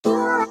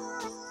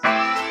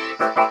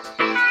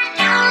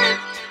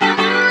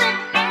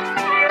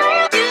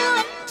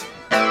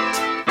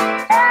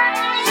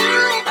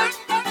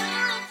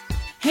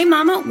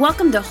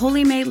Welcome to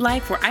Holy Made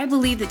Life, where I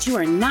believe that you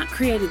are not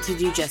created to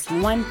do just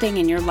one thing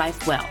in your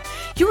life well.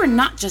 You are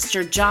not just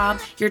your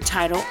job, your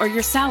title, or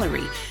your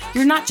salary.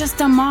 You're not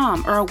just a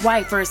mom or a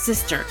wife or a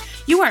sister.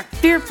 You are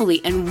fearfully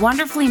and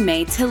wonderfully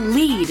made to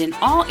lead in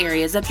all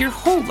areas of your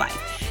whole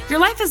life. Your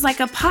life is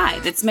like a pie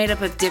that's made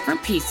up of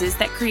different pieces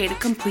that create a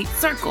complete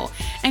circle.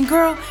 And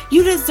girl,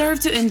 you deserve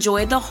to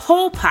enjoy the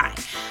whole pie.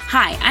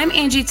 Hi, I'm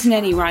Angie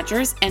Tonetti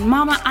Rogers, and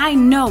Mama, I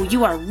know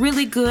you are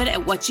really good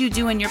at what you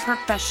do in your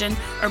profession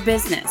or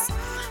business.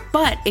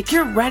 But if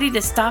you're ready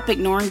to stop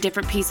ignoring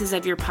different pieces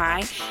of your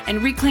pie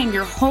and reclaim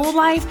your whole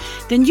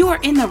life, then you are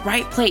in the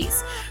right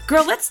place.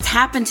 Girl, let's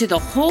tap into the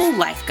whole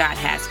life God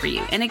has for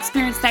you and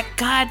experience that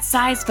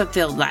God-sized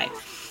fulfilled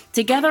life.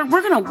 Together,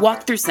 we're going to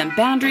walk through some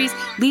boundaries,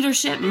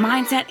 leadership,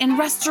 mindset, and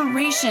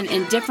restoration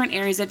in different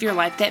areas of your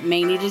life that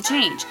may need to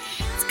change.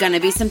 It's going to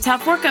be some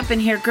tough work up in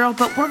here, girl,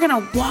 but we're going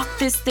to walk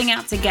this thing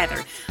out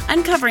together,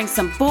 uncovering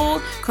some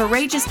bold,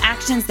 courageous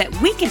actions that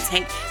we can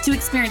take to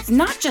experience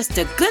not just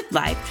a good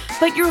life,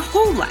 but your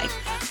whole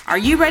life. Are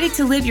you ready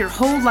to live your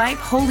whole life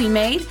wholly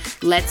made?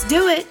 Let's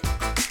do it.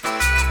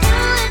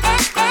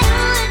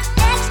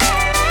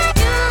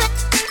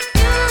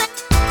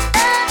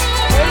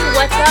 Hey,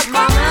 what's up,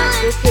 Mama?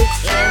 This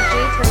is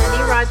Angie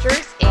Tonetti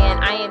Rogers, and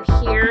I am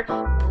here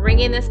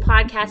bringing this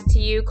podcast to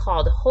you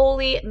called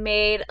Holy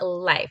Made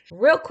Life.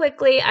 Real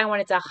quickly, I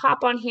wanted to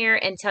hop on here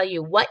and tell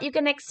you what you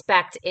can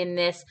expect in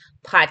this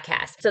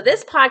podcast. So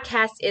this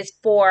podcast is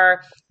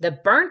for the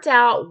burnt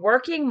out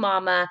working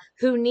mama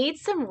who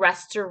needs some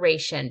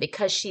restoration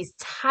because she's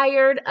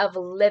tired of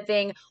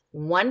living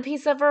one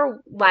piece of her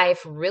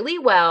life really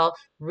well,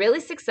 really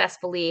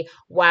successfully,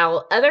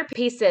 while other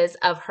pieces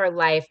of her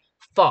life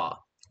fall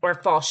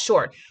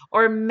short.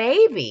 Or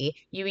maybe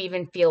you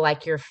even feel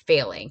like you're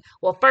failing.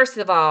 Well, first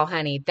of all,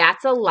 honey,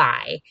 that's a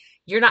lie.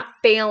 You're not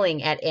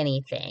failing at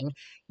anything.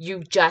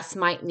 You just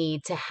might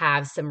need to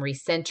have some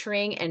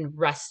recentering and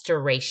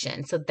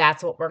restoration. So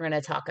that's what we're going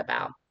to talk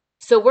about.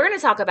 So we're going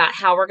to talk about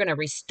how we're going to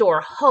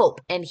restore hope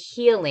and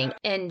healing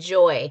and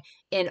joy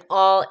in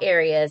all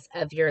areas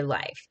of your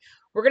life.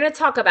 We're going to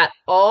talk about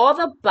all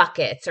the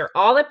buckets or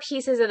all the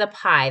pieces of the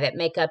pie that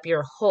make up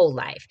your whole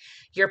life.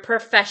 Your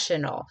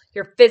professional,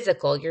 your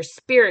physical, your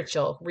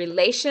spiritual,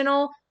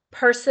 relational,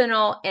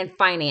 personal, and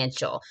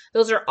financial.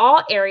 Those are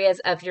all areas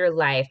of your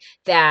life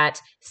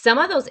that some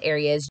of those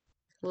areas,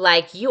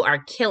 like you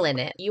are killing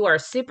it. You are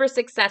super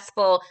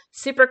successful,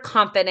 super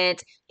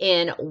confident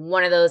in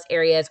one of those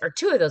areas or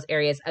two of those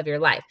areas of your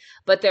life.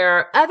 But there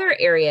are other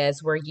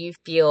areas where you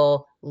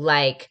feel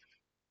like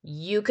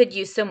you could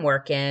use some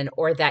work in,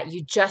 or that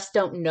you just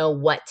don't know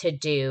what to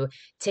do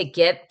to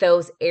get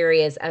those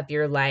areas of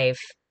your life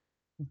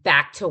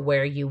back to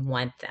where you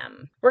want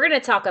them. We're going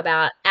to talk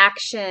about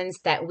actions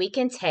that we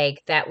can take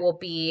that will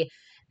be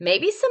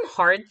maybe some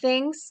hard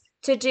things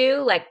to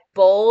do, like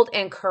bold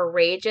and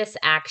courageous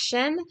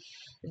action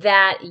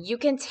that you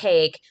can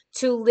take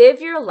to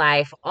live your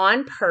life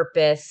on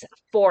purpose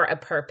for a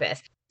purpose.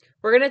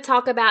 We're going to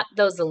talk about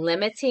those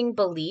limiting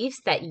beliefs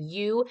that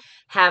you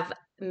have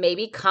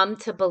maybe come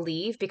to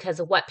believe because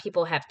of what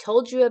people have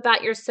told you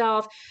about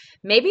yourself.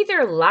 Maybe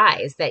they're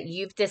lies that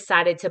you've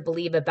decided to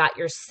believe about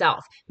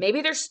yourself.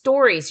 Maybe they're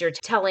stories you're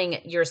telling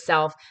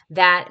yourself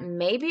that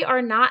maybe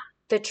are not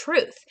the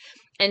truth.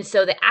 And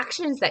so the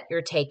actions that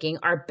you're taking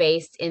are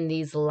based in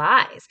these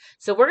lies.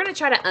 So we're going to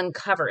try to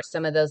uncover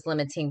some of those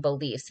limiting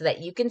beliefs so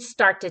that you can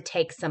start to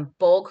take some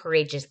bold,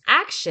 courageous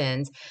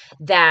actions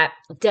that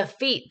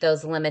defeat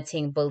those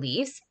limiting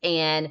beliefs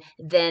and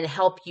then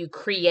help you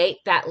create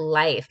that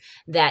life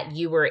that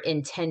you were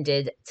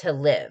intended to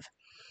live.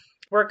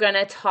 We're going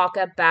to talk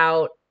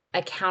about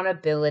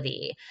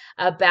accountability,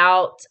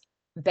 about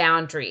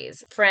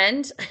boundaries.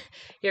 Friend,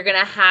 you're going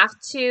to have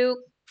to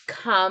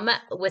come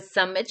with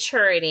some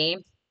maturity,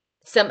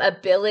 some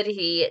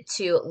ability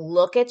to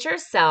look at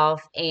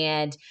yourself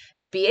and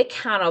be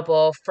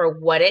accountable for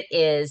what it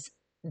is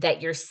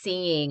that you're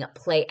seeing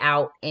play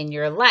out in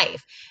your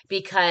life.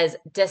 Because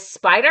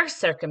despite our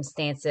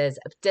circumstances,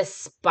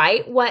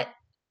 despite what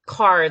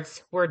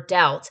cards were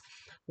dealt,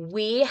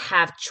 we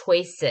have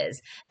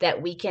choices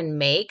that we can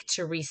make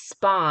to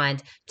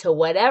respond to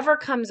whatever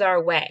comes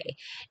our way.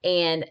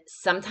 And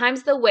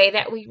sometimes the way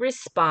that we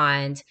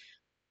respond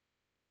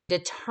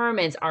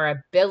determines our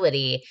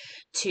ability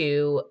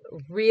to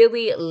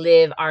really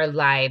live our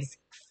lives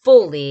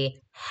fully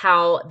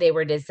how they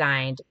were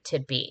designed to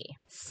be.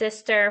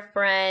 Sister,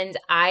 friend,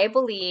 I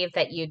believe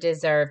that you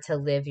deserve to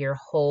live your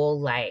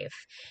whole life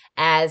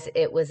as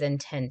it was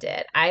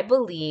intended. I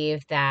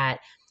believe that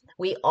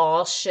we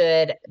all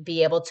should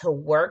be able to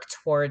work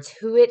towards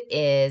who it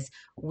is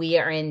we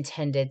are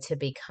intended to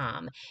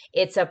become.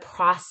 It's a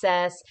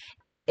process.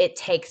 It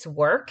takes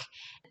work.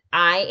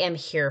 I am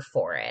here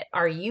for it.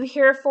 Are you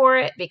here for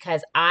it?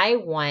 Because I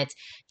want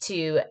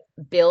to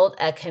build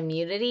a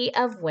community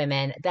of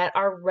women that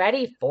are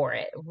ready for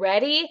it,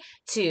 ready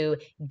to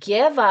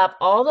give up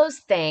all those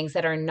things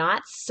that are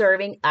not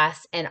serving us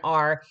and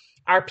our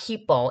our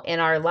people in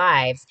our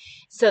lives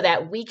so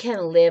that we can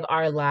live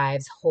our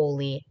lives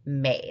wholly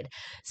made.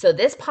 So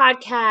this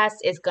podcast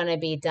is going to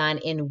be done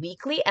in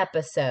weekly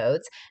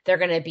episodes. They're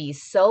going to be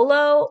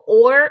solo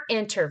or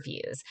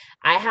interviews.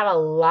 I have a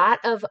lot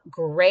of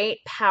great,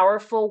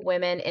 powerful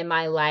women in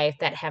my life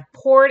that have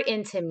poured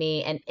into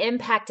me and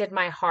impacted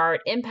my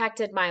heart,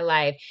 impacted my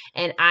life,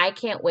 and I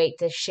can't wait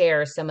to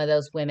share some of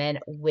those women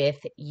with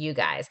you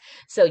guys.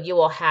 So you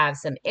will have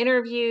some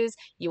interviews,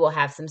 you will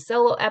have some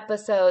solo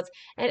episodes,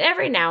 and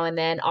every now and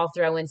then I'll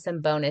throw in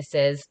some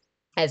bonuses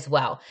as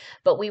well.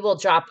 But we will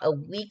drop a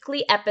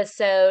weekly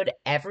episode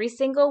every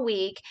single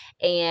week,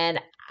 and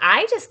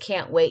I just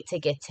can't wait to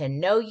get to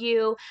know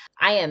you.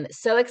 I am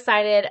so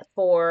excited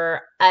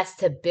for us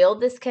to build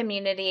this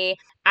community.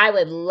 I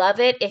would love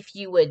it if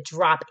you would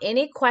drop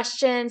any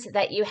questions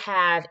that you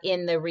have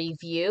in the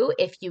review.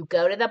 If you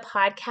go to the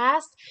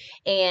podcast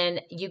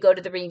and you go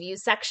to the review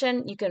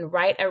section, you can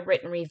write a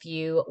written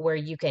review where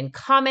you can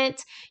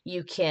comment,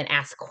 you can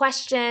ask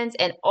questions,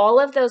 and all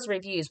of those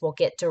reviews will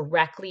get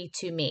directly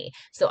to me.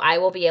 So I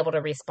will be able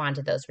to respond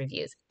to those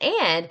reviews.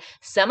 And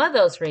some of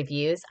those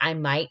reviews I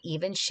might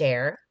even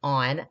share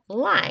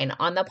online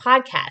on the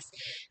podcast.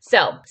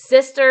 So,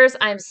 sisters,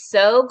 I'm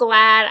so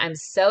glad, I'm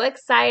so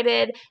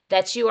excited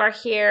that you are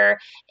here,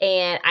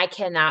 and I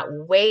cannot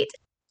wait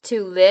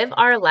to live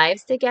our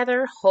lives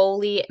together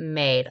wholly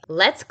made.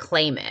 Let's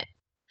claim it.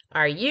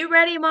 Are you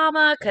ready,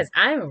 Mama? Because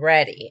I'm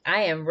ready.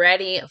 I am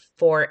ready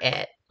for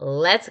it.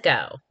 Let's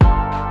go.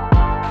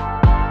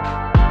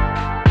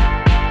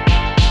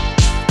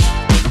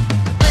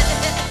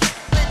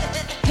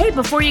 Hey,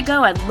 before you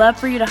go, I'd love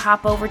for you to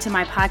hop over to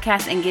my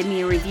podcast and give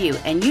me a review.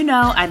 And you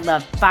know I'd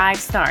love 5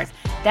 stars.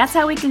 That's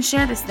how we can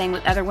share this thing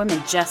with other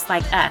women just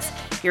like us.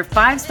 Your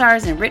 5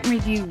 stars and written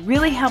review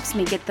really helps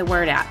me get the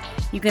word out.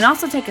 You can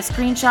also take a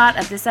screenshot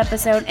of this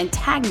episode and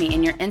tag me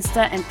in your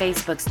Insta and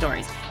Facebook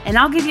stories, and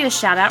I'll give you a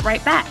shout out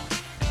right back.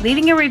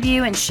 Leaving a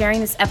review and sharing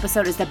this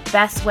episode is the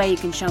best way you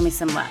can show me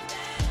some love.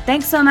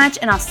 Thanks so much,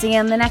 and I'll see you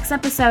in the next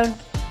episode.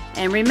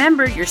 And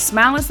remember, your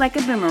smile is like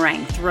a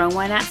boomerang. Throw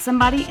one at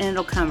somebody and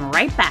it'll come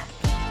right back.